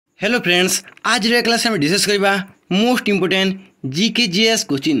Hello friends, आज class में discuss करबा most important GK GS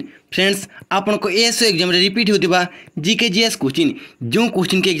question. Friends, आपन को एसओ एग्जाम रे रिपीट होतिबा जीके जीएस क्वेश्चन जो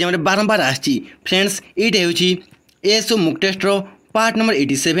क्वेश्चन के एग्जाम रे बारंबार आछि। फ्रेंड्स, एटा होछि एसओ मुक टेस्ट रो पार्ट नंबर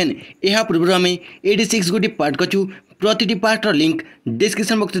 87। एहा पूर्व आम 86 गोटी पार्ट कछु। प्रतिटी पार्ट रो लिंक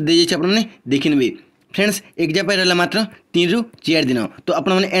डिस्क्रिप्शन बॉक्स दे जाइछ, आपन माने देखि नेबे। फ्रेंड्स, एग्जाम पे रहला मात्र 3 रु 4 दिन, तो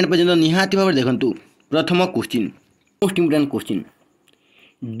आपन माने एंड पर्यंत निहाती भाव देखंतु। प्रथम question, most important question.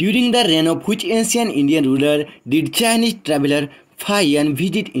 During the reign of which ancient Indian ruler did Chinese traveler Fayan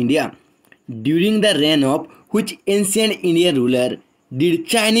visit India? During the reign of which ancient Indian ruler did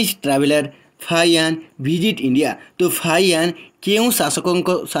Chinese traveler Fayan visit India? तो फायान केउं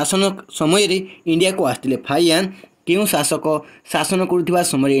शासन समय रे India को आस्तिले? फायान केउं शासक शासन करुवा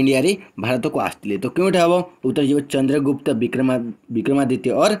समय India रे भारत को आस्तिले? तो केउटा हबो? उत्तर जीव चंद्रगुप्त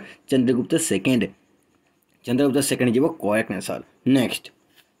विक्रमादित्य और चंद्रगुप्त सेकेंड। चंद्रगुप्त सेकेंड जीव correct answer. Next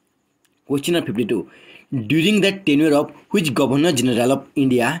question number 52. During the tenure of which governor general of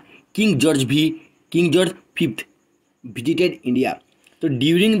India King George V visited India? तो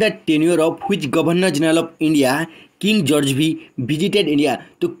during the tenure of which governor general of India King George V visited India?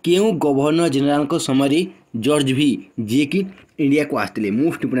 तो क्यों governor general को समय George भी जे कि India को आस्ते?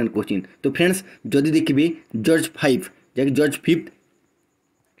 Most important question. तो फ्रेंड्स, जदि देखिए जॉर्ज फिफ्थ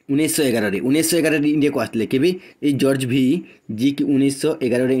 1911 इंडिया को आस्ते केबे? ये जॉर्ज भी जी कि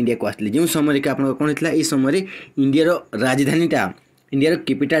 1911 इंडिया को आस्ते जो समय के आपन कोन हितला? ए समय इंडिया रो राजधानीटा, इंडिया रो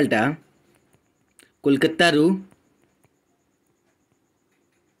कैपिटलटा कोलकाता रु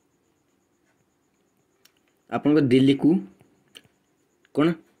आपन को दिल्ली को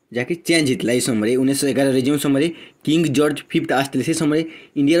कोन जाके चेंज हितला। ए समय 1911 जो समय किंग जॉर्ज फिफ्थ आस्ते से समय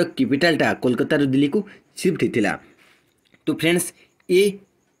इंडिया रो कैपिटलटा कोलकाता रु दिल्ली को शिफ्ट हितला। तो फ्रेंड्स, ए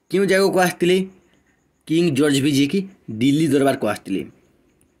क्यों जगह को आस्ते? किंग जॉर्ज भी जी की दिल्ली दरबार को आस्ते।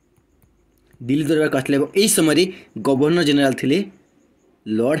 दिल्ली दरबार को आस्ते एवं यही समय गवर्नर जनरल थिले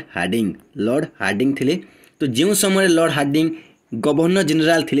लॉर्ड हार्डिंग थिले। तो जो समय लॉर्ड हार्डिंग गवर्नर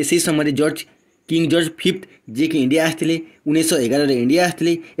जनरल थिले से समय किंग जॉर्ज फिफ्थ जे कि इंडिया आस्ते 1911 रे इंडिया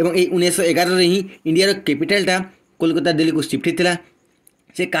आस्ते एवं 1911 रे ही इंडिया रो कैपिटलटा कोलकाता दिल्ली को शिफ्ट हितला।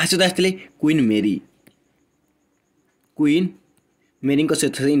 से कहा सहित आस्ते? क्वीन मेरी को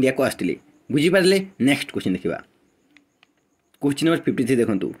सहित इंडिया को आस्ते। बुझीपारे? नेक्स्ट क्वेश्चन देखा। क्वेश्चन नंबर 53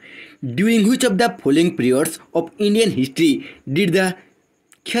 देखो। During which of the following periods of Indian history did the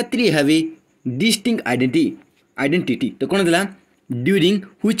Kshatriya have a distinct identity? तो कौन दिला? During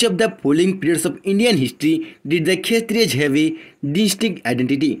which of the following periods of Indian history did the Kshatriya have a distinct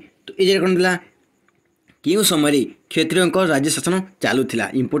identity? तो ये कौन दिला? क्यों समय क्षत्रियों राज्य शासन चालू थिला?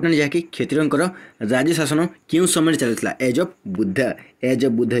 इंपोर्टेंट जहाँकि क्षत्रियों राज्य शासन क्यों समय चालू थिला? एज ऑफ बुद्ध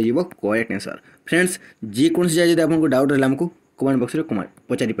जीव करेक्ट आंसर। फ्रेंड्स, जे कौन जगह आपको डाउट रहा हमको कमेंट बॉक्स में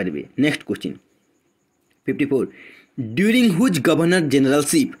पचारि पारे। Next question 54। During which governor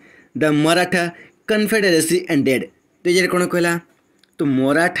generalship the Maratha confederacy ended? तो ये कौन कहला? तो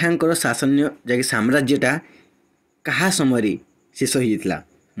मराठा शासन जगह साम्राज्यटा कहा समय शेष होता?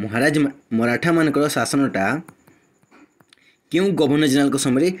 मराठा मानकर शासनटा क्यों गवर्नर जनरल को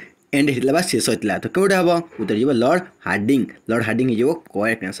समय एंड होता शेष होता? तो कौटा हम? उत्तर जीव लॉर्ड हार्डिंग हो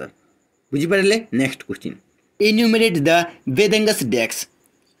correct answer. बुझीपारे? Next question. Enumerate the वेदांगस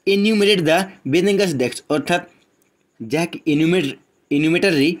डेक्स अर्थात जहाँकि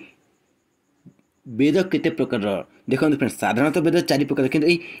एन्यूमेटर रे वेद केते प्रकार? देखो फ्रेंड्स, साधारणतः वेद 4 प्रकार, किंतु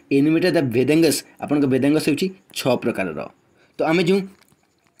एन्यूमेटर द वेदांगस आपन वेदांगस होछि 6 प्रकार। तो आम जो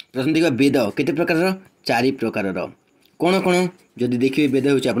प्रथम देखा वेद केते प्रकार? 4 प्रकार। कौन कौन? जदि देखिए वेद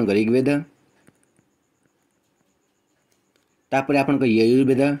होछि आपन ऋग्वेद, तापर आपन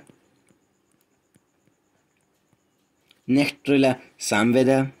यजुर्वेद, नेक्स्ट रहा सामवेद,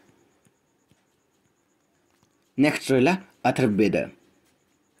 नेक्स्ट रहा अथर्ववेद।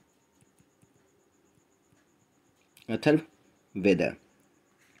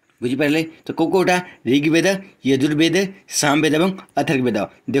 बुझीपारे? तो कौटा? ऋग्वेद, यजुर्वेद, सामवेद और अथर्ववेद।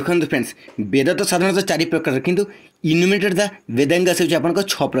 देखो फ्रेंड्स, वेद तो साधारणतः 4 प्रकार, किंतु इन्यूमेटेड द वेदांगस होछि आपन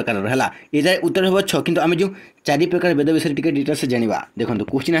 6 प्रकार है। ये उत्तर हम 6, किंतु आम जो 4 प्रकार वेद विषय टिके डिटेल्स जानिबा। देखो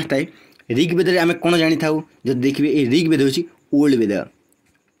क्वेश्चन आस्ता है ऋग्वेद रे आम कौन जानी था? जब देखिए ये ऋग्वेद होछि ओल्ड वेद।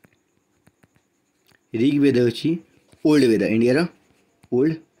 ऋग्वेद होछि ओल्ड वेद, इंडिया रो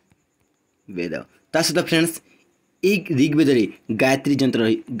ओल्ड वेद। ता सहित फ्रेंड्स, एक ऋग्वेद रे गायत्री मंत्र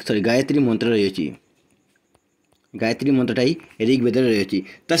रही। गायत्री मंत्रटा ही ऋग्वेद रही।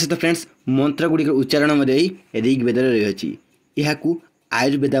 ता सहित फ्रेंड्स, मंत्र गुड़िक उच्चारण ऋग्वेद रही। यह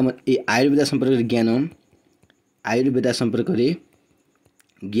आयुर्वेद संपर्क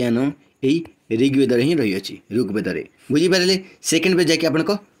ज्ञान यही ऋग्वेद ही रही। ऋग्वेद बुझीपारे? सेकेंड पेज जाकि आपन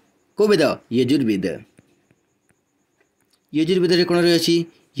को वेद यजुर्वेद यजुर्वेद रे कोन रही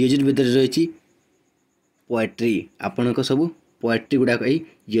यजुर्वेद रे रही पोएट्री आपण को सब पोएट्री गुडा कही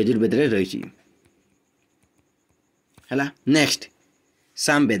यजुर्वेद रे रही हला नेक्स्ट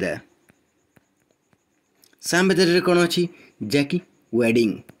सामवेद सामवेद रे कोन अछि जाकी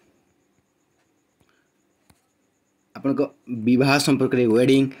वेडिंग आपण को विवाह संपर्क रे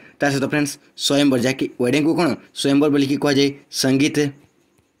वेडिंग ता सहित फ्रेंड्स स्वयंवर जाकी वेडिंग को कोन स्वयंवर बोली की कह जाय संगीत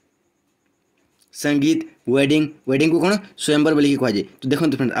संगीत वेडिंग वेडिंग को कोन स्वयंवर बोली की कह जाय तो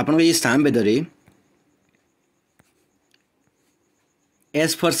देखंतु फ्रेंड्स आपण को ये सामवेद रे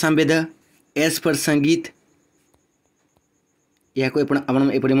S for Samaveda S for संगीत या कोई आपण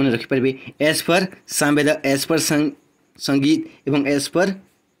एपरि मन रखि परबे S for Samaveda S for संगीत एवं एस फॉर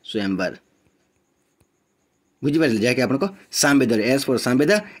स्वयंवर बुझी पारे जाके आपण को Samaveda S for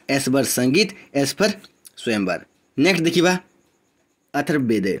Samaveda S for संगीत एस फॉर स्वयंवर नेक्स्ट देखिबा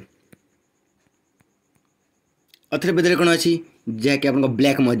अथर्ववेद अथर्ववेद रे कोन अछि जाके आपण को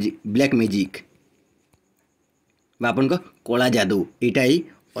ब्लैक मैजिक बा आपण को कोला जादू एटा ही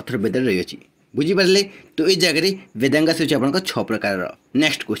अथर्ववेद रे अछि बुझी पारले तो ए जगह रे वेदांग से आपण को 6 प्रकार रो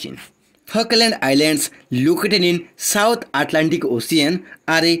next question Falkland islands located in south Atlantic ocean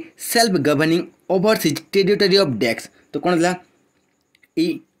R A self governing overseas territory of डेक्स तो कोन ला ए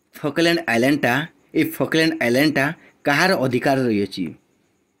फॉकलैंड आइलैंडटा कहार अधिकार रही अछि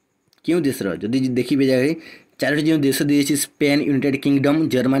क्यों देश रो जदी देखिबे जाय चारोटी जो देश दिए स्पेन यूनाइटेड किंगडम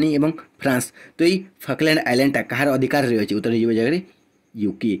जर्मनी एवं फ्रांस तो ये फॉकलैंड आइलैंडटा कहार अधिकार रही अछि उत्तर जीव जगह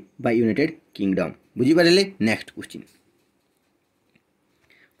यूके बा यूनाइटेड किंगडम बुझी पारे next question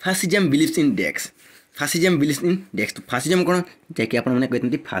fascism believes in desks fascism believes in डेक्स तो फासिज्म कोन जाके आपण माने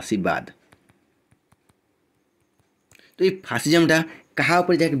कहते फासीवाद तो ये फासिज्मटा कहा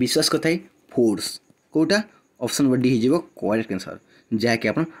ऊपर जाके विश्वास करता है force Kota option number D ही जीवो करेक्ट आंसर जाके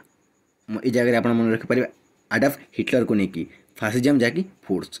आपण ए जगह आपण मन रख परिबा अडॉल्फ हिटलर को नेकी फासिज्म जाकी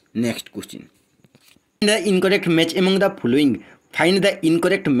force next question the incorrect match among the following find the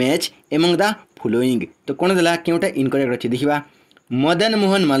incorrect match among the following तो कोन देला केउटा इनकरेक्ट अछि देखिबा मदन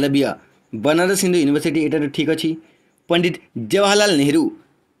मोहन मालवीय बनारस हिंदू यूनिवर्सिटी एटा ठीक अछि पंडित जवाहरलाल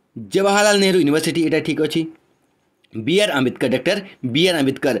नेहरू यूनिवर्सिटी एटा ठीक अछि B are Ambedkar doctor B are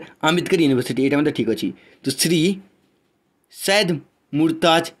Ambedkar university एटा मतलब ठीक अछि तो श्री सैयद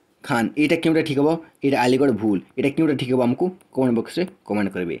मुर्ताज खान एटा केउटा ठीक हबो एटा अलीगढ़ भूल एटा केउटा ठीक हबो हमको कमेंट बॉक्स रे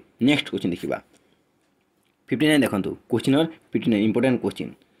कमेंट करबे नेक्स्ट क्वेश्चन देखिबा 59 देखंतु question number 59 important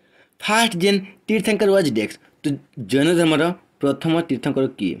question first Jan तीर्थंकर वाज डेक्स तो जैन धर्म रो प्रथम तीर्थंकर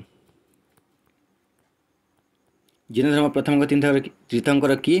किए जैन धर्म प्रथम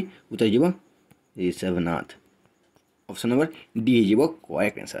तीर्थंकर किए उत्तर जीव ऋषभनाथ ऑप्शन नंबर डी जीव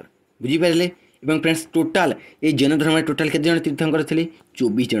करेक्ट आंसर बुझी पारे एवं फ्रेंड्स टोटाल ये जैन धर्म में टोटाल केते जन तीर्थंकर थे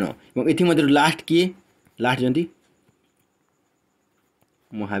 24 जन और एथि मध्य लास्ट किए लास्ट जंती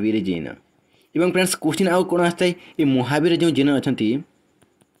महावीर जैन एवं फ्रेंड्स क्वेश्चन आउ कोन आस्ता है ये महावीर जो जैन अछंती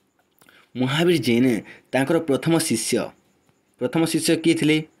महावीर जैन तांकर प्रथम शिष्य किए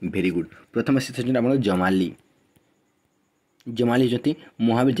थे वेरी गुड प्रथम शिष्य जन आपण जमाली जंती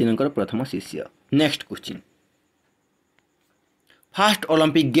महावीर जैनकर प्रथम शिष्य next question first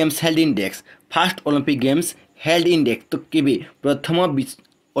Olympic games held in desks first Olympic games held in डेक्स तो केबे प्रथम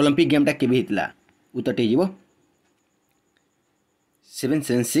ओलंपिक गेमटा केबे हितला उत्तर टे जीवो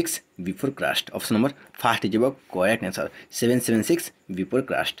 776 बिफोर क्रास्ट ऑप्शन नंबर फर्स्ट जीवो correct answer 776 before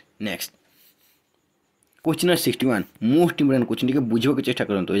क्रास्ट next question number 61 most important question टिके बुझिबो के चेष्टा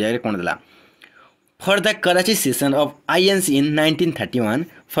करंतो जाय रे कोन देला for the Karachi session of INC in 1931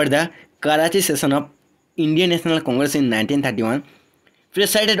 for the Karachi session of Indian national Congress in 1931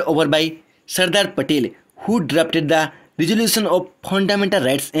 presided over by Sardar Patel, who drafted the resolution of fundamental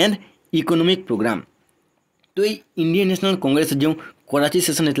rights and economic program. तो ये Indian national Congress जो Karachi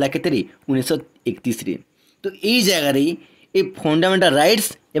session हेतला केते रे 1931 रे तो ए जगह रे a fundamental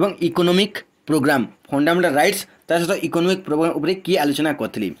rights एवं इकोनॉमिक प्रोग्राम फंडामेंटल राइट्स तार सहित इकोनॉमिक प्रोग्राम ऊपर की आलोचना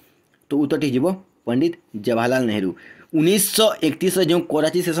करथिले तो उत्तर जीवो पंडित जवाहरलाल नेहरू 1931 जो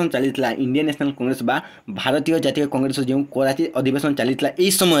Karachi session चलीला Indian national Congress बा भारतीय जातीय कांग्रेस जो कराची अधिवेशन चलीला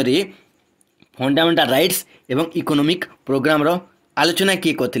एई समय रे फंडामेंटल राइट्स एवं इकोनॉमिक प्रोग्राम रो आलोचना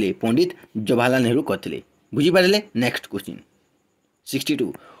किए करथिले पंडित जवाहरलाल नेहरू करथिले बुझी Parle next question 62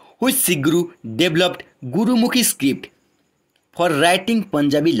 which Sikh Guru developed Gurmukhi script for writing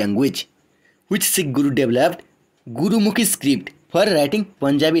Punjabi language which Sikh Guru developed Gurmukhi script for writing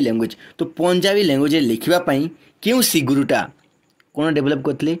Punjabi language तो पंजाबी लैंग्वेज लिखिबा पई क्यों सी गुरुटा कौन डेवलप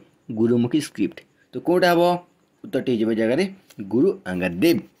करते गुरुमुखी स्क्रिप्ट तो कौटा हम उत्तर टी जगह रे गुरु अंगद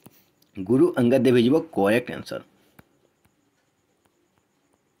देव हो करेक्ट आंसर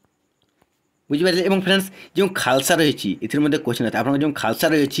बुझिपारे। एवं फ्रेंड्स जो खालसा रही ए क्वेश्चन आता आप जो खालसा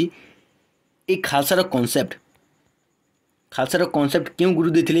रही ये खालसार कॉन्सेप्ट क्यों गुरु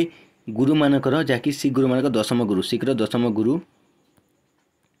देते गुरु मानकर जहाँकि सी गुरु मानक दशम गुरु सिखर दशम गुरु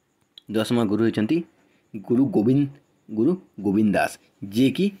होती गुरु गोविंद दास जी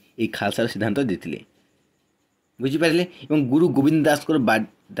की ये खालसार सिद्धांत देते बुझिपारे। एवं गुरु गोविंद दास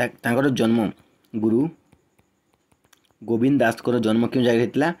जन्म गुरु गोविंद दास जन्म क्यों जगह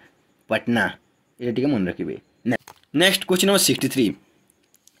होता पटना ये टी मन रखिए। Next question number 63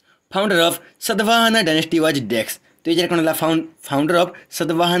 founder of Satavahana dynasty was डेक्स। तो ये कौन है founder of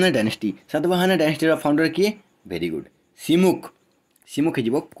Satavahana dynasty founder किए वेरी गुड सिमुक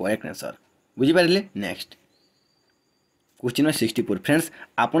हो correct answer बुझिपारे। Next question number 64 friends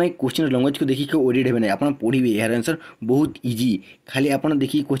आपन क्वेश्चन लैंग्वेज को देखिए ओडिट हे ना आप पढ़े यार आंसर बहुत इजी खाली आप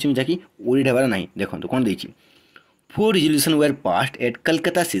देखिए क्वेश्चन जाकि ओडिट हेबार ना देखो कौन देखिए 4 resolutions were passed at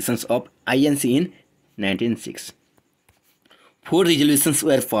Calcutta sessions of INC in 1906. 4 resolutions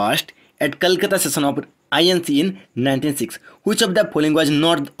were passed at Calcutta session of INC in 1906. Which of the following was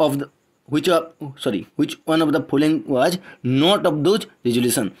not of the which one of the following was not of those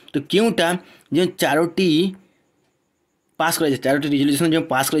resolution? तो क्योंटा जो चारोटी पास कर Charoti resolution जो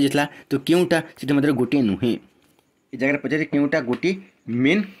पास कर तो क्योंटा से मतलब गोटे नुहे ये जगह पचारे क्योंटा गोटे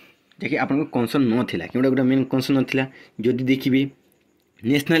मेन जैसे आपको कनसर्न नाला कि गोटे मेन कनसर्न नाला जदि देखिए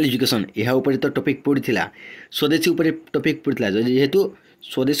नेशनल एजुकेशन यह तो टपिक पड़ा स्वदेशी उपर टपिक पड़ा जेहेतु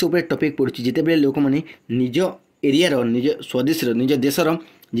स्वदेशी उपर टपिक पड़ी जिते बड़े लोक मैंने निज एरिया निज स्वदेश निज देशर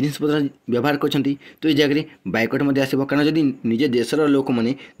जिनपतर व्यवहार कर तो ये जगह बाइकट आसो कारण जदि निज देशर लोक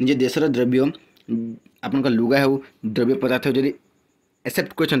मैंने निज देशर द्रव्य आपन लुगा हो द्रव्य पदार्थ हो जदि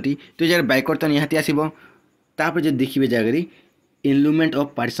एक्सेप्ट कर तो ये बाइकट तो निहाती आसो तापर जो देखिए जगह enrolment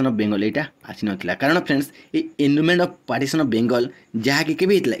of partition of Bengal यहाँ आसी ना कारण फ्रेंड्स ये enrolment of partition of Bengal जहाँकि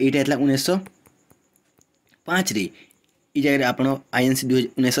केबे होता यहाँ होता 1905 ये जगह आप INC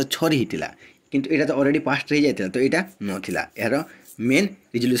 1906 होता किंतु यहाँ तो ऑलरेडी पास्ट रही जाता तो यहाँ नाला यार मेन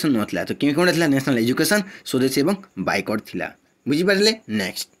रिजोल्यूशन नाला तो क्यों कौन था नेशनल एजुकेशन स्वदेशी और बाइकट था बुझिपारे।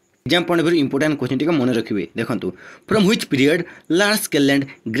 Next exam point of important question T मन रखिए देखो from which period large scale land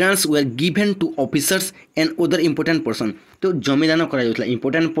grants were given to officers and other important person. तो जमीदान कर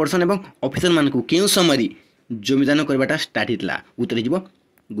इंपोर्टेंट पर्सन और ऑफिसर मान को क्यों समय जमीदान करवाटा स्टार्ट होता उत्तर हो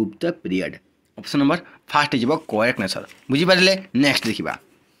गुप्त पीरियड ऑप्शन नंबर फर्स्ट हो करेक्ट आंसर बुझिपारे। नेक्स्ट देखा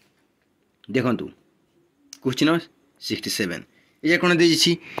देखो क्वेश्चन नंबर 67 ये कौन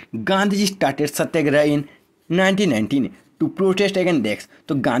दे Gandhiji started Satyagraha in 1919 to protest again डेक्स।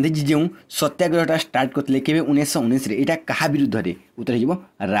 तो गांधीजी जो सत्याग्रहटा स्टार्ट करते केवे 1919 यहाँ क्या विरुद्ध रे उत्तर हो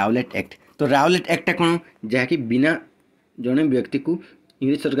राउलेट एक्ट। तो राउलेट एक्टा कौन जहाँकि बिना जड़े व्यक्ति को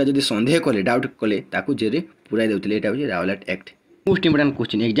इंग्लिश सरकार जब सन्देह कले डाउट कले जेल पुराई देते यहाँ हूँ Rowlatt act. Most important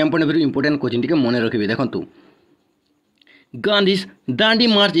question exam point of view important question T मन रखिए देखो गांधीज दांडी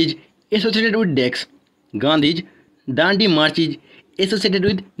मार्च is associated with desks. Gandhi's Dandi March is associated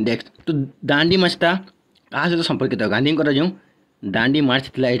with डेक्स। तो दांडी मार्चटा क्या सहित संपर्कित गांधी जो दांडी मार्च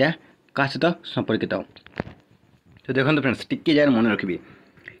था यहाँ क्या सहित संपर्कित। तो देखो फ्रेंड्स टिके जगह मन रखिए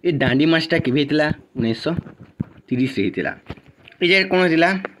ये दांडी मार्चटा के 1930 होता ये जगह कौन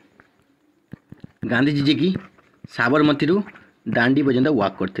होता गांधीजी जी की साबरमती दांडी पर्यंत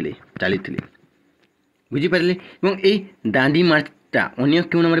वाक करते चली बुझिपारे। ये दांडी मार्चटा अन्य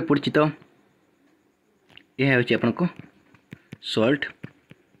क्यों नाम परिचित यह हूँ आपको सल्ट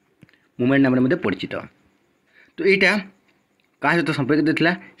मूवमेंट नाम परिचित। तो यहाँ क्या सहित संपर्कित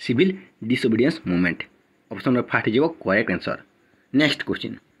था civil disobedience movement option number first हो correct answer. Next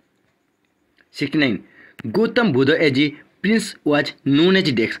question 69 Gautam Buddha as a Prince was known as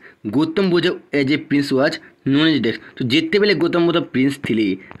desks. Gautam Buddha as a Prince was known as डेक्स। तो जिते बेले गौतम बुद्ध प्रिंस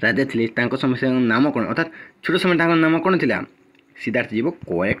थे राजा थे समय नाम कौन अर्थात छोट समय नाम कौन था सिद्धार्थ जीव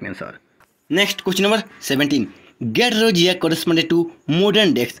correct answer. Next question number 17 गेटरोजिया करेस्पॉन्डेड to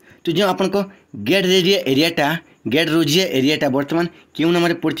modern डेक्स। तो जो आपको गेटरोजिया एरियाटा बर्तमान क्यों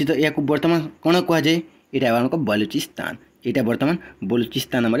नाम परिचित या बर्तमान कौन कहुए यहाँ आम बलूचिस्तान यहाँ बर्तमान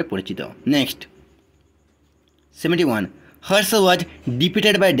बलूचिस्तान नाम परिचित। Next 71 Harsh was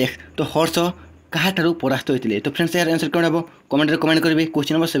defeated bye डेक्स। तो हर्ष क्या परास्त होते। तो फ्रेंड्स यार आंसर कौन हम कमेंट कमेंट करेंगे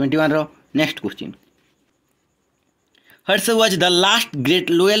question number 71 row next question Harsh was the last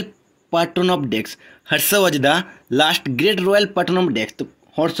great loyal pattern of desks. Harsh was the last great royal pattern of डेक्स। तो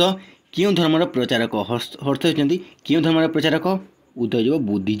हर्ष क्यों धर्मर प्रचारक हर्ष होती क्यों धर्मर प्रचारक उत्तर हो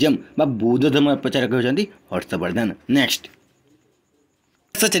बुद्धिज्म बा बौद्ध धर्म प्रचारक होती Harshvardhan. Next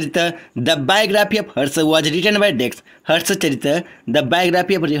Harshacharita the biography of Harsh was written by desks. Harshacharita the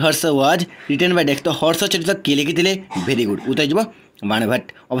biography of Harsh was written by डेक्स। तो हर्षचरित्र किए लिखी वेरी गुड उत्तर हो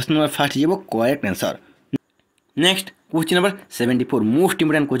बाणभट्ट। ऑप्शन नंबर फर्स्ट जीव correct answer. Next question number 74 most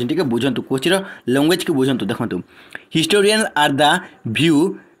important question टिके बुझंतु क्वेश्चन लैंग्वेज के बुझंतु देखंतु historians are the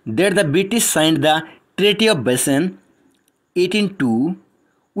view that the British signed the treaty of बेसन 1802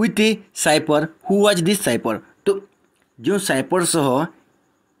 with A साइपर who was this साइपर। तो जो साइपर सह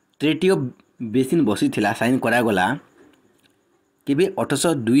treaty of basin बसी थिला साइन करा गला केबे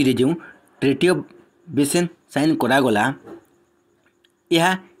 1802 रे जो ट्रीटी ऑफ बेसिन साइन करा गला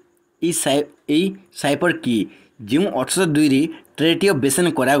यह साइपर की जो 1802 रे ट्रीटी ऑफ बेसन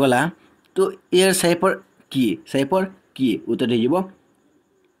करा गला तो एयर साइपर की उत्तर हो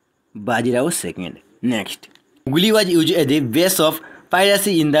Bajirao second. Next Hooghly was use as a base of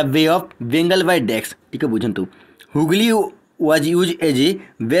piracy in the bay of Bengal bye डेक्स। ठीक है बुझंतु Hooghly was use as a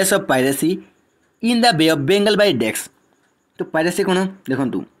base of piracy in the bay of Bengal bye डेक्स। तो पायरेसी कौन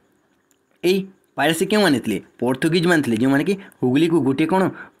देखंतु ए पायरेसी क्यों मानी पोर्तुगीज मानी जो मैंने कि हुगली को गोटे कौन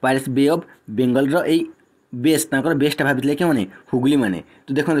piracy bay of Bengal base बेसटा भाई क्यों माने हुगली माने।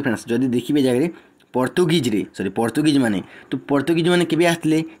 तो देखो फ्रेंड्स जदि देखिए जगह पोर्तुगीज माने तो पोर्तुगीज माने केबे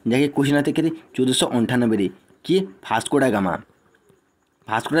आसले जाके क्वेश्चन आते के 1498 किए भास्को डा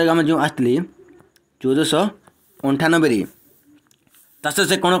गामा जो आसले 1498 तास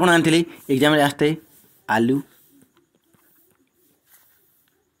से कौन कौन आनी एग्जाम आसते आलू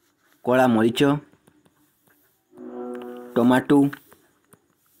कला मरीच टमाटो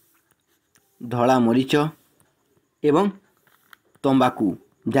धला मरीच एवं तंबाकू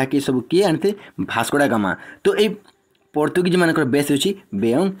जहाँकि सब किए आनी भास्को डा गामा। तो ये पोर्तुगीज मानकर बेस अच्छी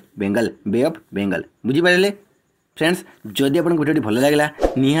बे ऑफ बेंगल बुझीपारे फ्रेंड्स। जदि आपको वीडियो भल लगे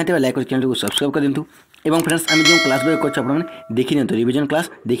निहाती लाइक कर चैनल को सब्सक्राइब कर दिंतु एवं फ्रेंड्स आम जो क्लास देखी देखी रिविजन क्लास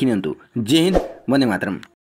देखी जय हिंद वंदे मातरम।